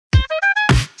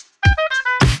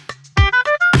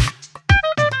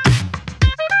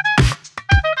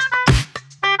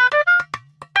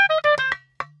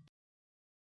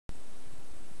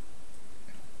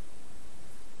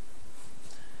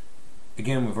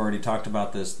we've already talked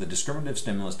about this, the discriminative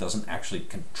stimulus doesn't actually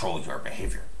control your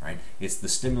behavior, right? It's the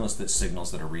stimulus that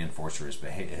signals that a reinforcer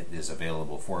is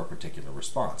available for a particular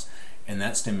response. And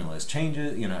that stimulus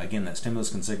changes, again, that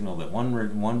stimulus can signal that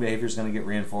one behavior is going to get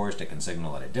reinforced. It can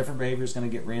signal that a different behavior is going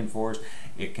to get reinforced.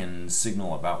 It can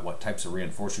signal about what types of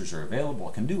reinforcers are available.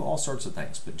 It can do all sorts of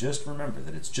things, but just remember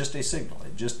that it's just a signal.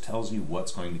 It just tells you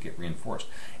what's going to get reinforced.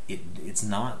 It's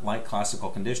not like classical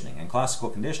conditioning. In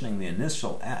classical conditioning, the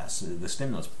initial S, the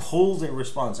stimulus, pulls a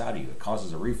response out of you. It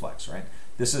causes a reflex, right?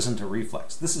 This isn't a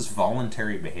reflex. This is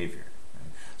voluntary behavior.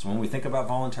 So when we think about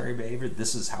voluntary behavior,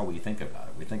 this is how we think about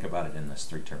it. We think about it in this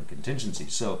three-term contingency.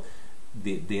 So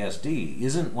the SD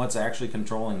isn't what's actually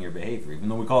controlling your behavior. Even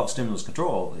though we call it stimulus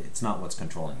control, it's not what's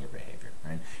controlling your behavior,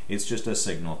 right? It's just a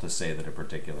signal to say that a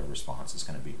particular response is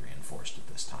going to be reinforced at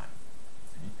this time.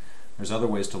 Okay? There's other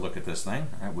ways to look at this thing.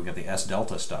 All right, we got the S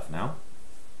delta stuff now.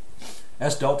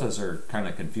 S deltas are kind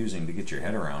of confusing to get your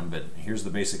head around, but here's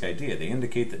the basic idea. They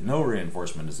indicate that no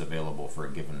reinforcement is available for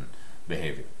a given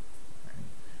behavior.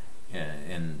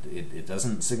 And it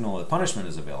doesn't signal that punishment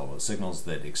is available. It signals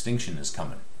that extinction is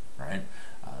coming, right?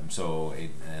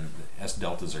 And S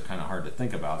deltas are kind of hard to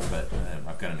think about, but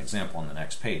I've got an example on the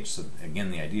next page. So again,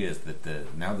 the idea is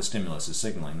that now the stimulus is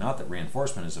signaling not that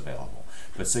reinforcement is available,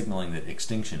 but signaling that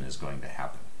extinction is going to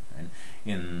happen. Right?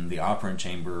 In the operant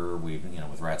chamber,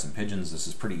 with rats and pigeons, this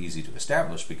is pretty easy to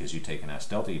establish because you take an S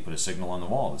delta, you put a signal on the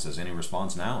wall that says any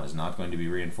response now is not going to be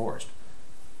reinforced.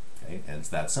 Okay? And it's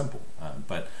that simple.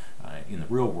 But in the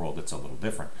real world, it's a little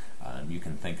different. You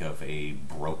can think of a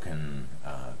broken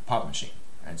pop machine.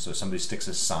 Right? So somebody sticks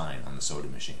a sign on the soda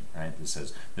machine, right, that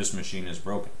says this machine is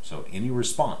broken. So any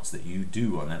response that you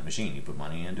do on that machine, you put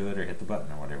money into it or hit the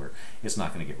button or whatever, it's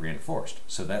not going to get reinforced.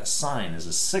 So that sign is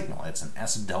a signal. It's an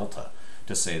S delta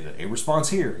to say that a response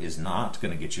here is not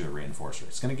going to get you a reinforcer.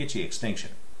 It's going to get you extinction.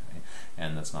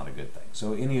 And that's not a good thing.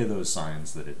 So any of those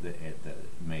signs that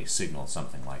may signal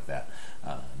something like that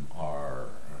are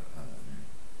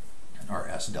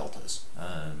S deltas.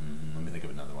 Let me think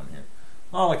of another one here.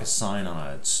 Oh, like a sign on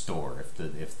a store.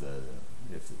 If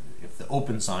the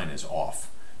open sign is off,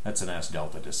 that's an S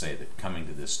delta to say that coming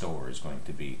to this store is going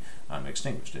to be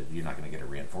extinguished. You're not going to get a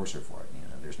reinforcer for it.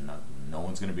 There's no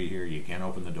one's going to be here. You can't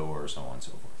open the door, so on and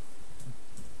so forth.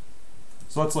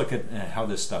 So let's look at how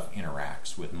this stuff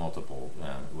interacts with in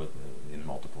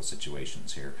multiple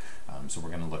situations here. So we're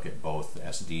going to look at both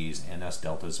SDs and S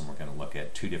deltas, and we're going to look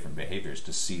at two different behaviors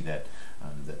to see that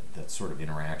sort of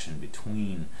interaction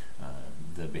between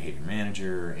the behavior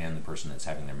manager and the person that's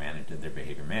having their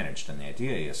behavior managed. And the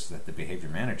idea is that the behavior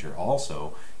manager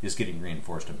also is getting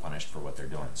reinforced and punished for what they're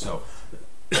doing. So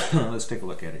let's take a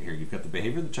look at it here. You've got the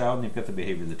behavior of the child and you've got the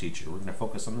behavior of the teacher. We're going to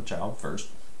focus on the child first.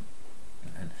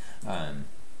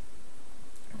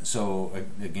 So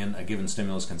again, a given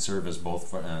stimulus can serve as both.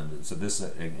 So this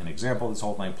is an example of this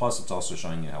whole thing. Plus, it's also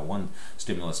showing you how one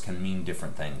stimulus can mean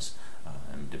different things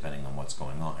depending on what's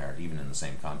going on, or even in the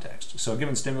same context. So a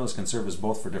given stimulus can serve as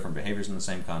both for different behaviors in the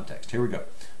same context. Here we go.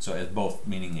 So as both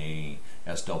meaning a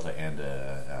S delta and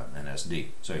an SD.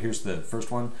 So here's the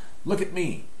first one. Look at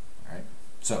me. All right.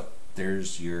 So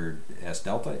there's your S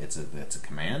delta. It's a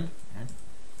command. Right?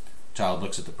 Child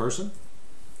looks at the person.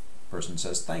 Person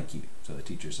says thank you. So the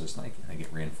teacher says thank you. They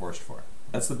get reinforced for it.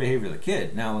 That's the behavior of the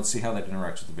kid. Now let's see how that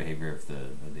interacts with the behavior of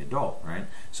the adult, right?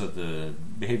 So the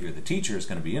behavior of the teacher is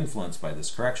going to be influenced by this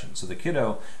correction. So the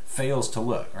kiddo fails to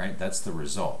look, right? That's the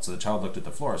result. So the child looked at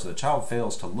the floor. So the child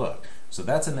fails to look. So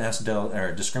that's an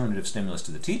discriminative stimulus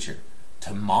to the teacher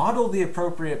to model the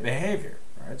appropriate behavior.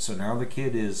 Right, so now the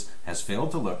kid has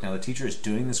failed to look. Now the teacher is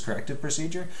doing this corrective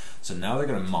procedure. So now they're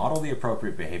going to model the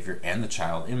appropriate behavior and the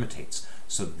child imitates.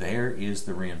 So there is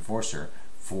the reinforcer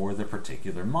for the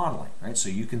particular modeling. Right? So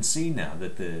you can see now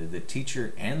that the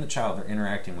teacher and the child are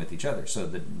interacting with each other. So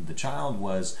the child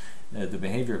was, the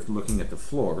behavior of looking at the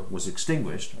floor was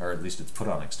extinguished, or at least it's put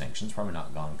on extinction. It's probably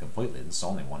not gone completely. It's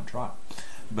only one try.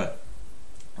 But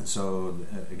so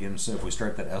again, so if we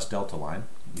start that S delta line,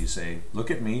 you say,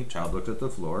 look at me, child looked at the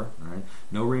floor, right?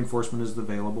 No reinforcement is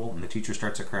available, and the teacher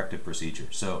starts a corrective procedure.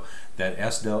 So that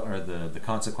S delta, or the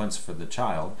consequence for the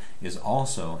child, is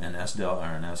also an S delta,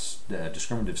 or an S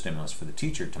discriminative stimulus for the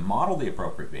teacher to model the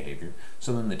appropriate behavior.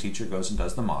 So then the teacher goes and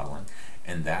does the modeling,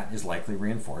 and that is likely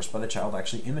reinforced by the child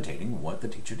actually imitating what the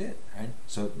teacher did, right?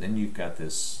 So then you've got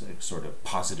this sort of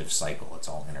positive cycle. It's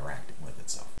all interacting with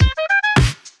itself.